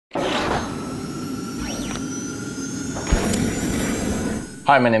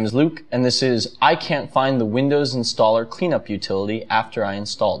Hi, my name is Luke, and this is I can't find the Windows Installer cleanup utility after I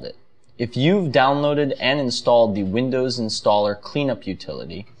installed it. If you've downloaded and installed the Windows Installer cleanup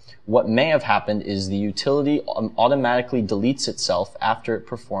utility, what may have happened is the utility automatically deletes itself after it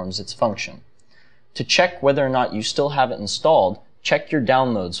performs its function. To check whether or not you still have it installed, check your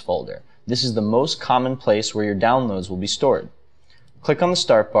Downloads folder. This is the most common place where your downloads will be stored. Click on the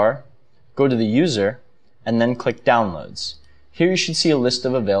start bar, go to the User, and then click Downloads. Here you should see a list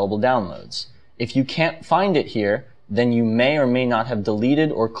of available downloads. If you can't find it here, then you may or may not have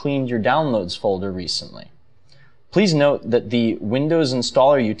deleted or cleaned your Downloads folder recently. Please note that the Windows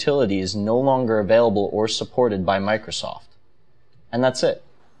Installer utility is no longer available or supported by Microsoft. And that's it.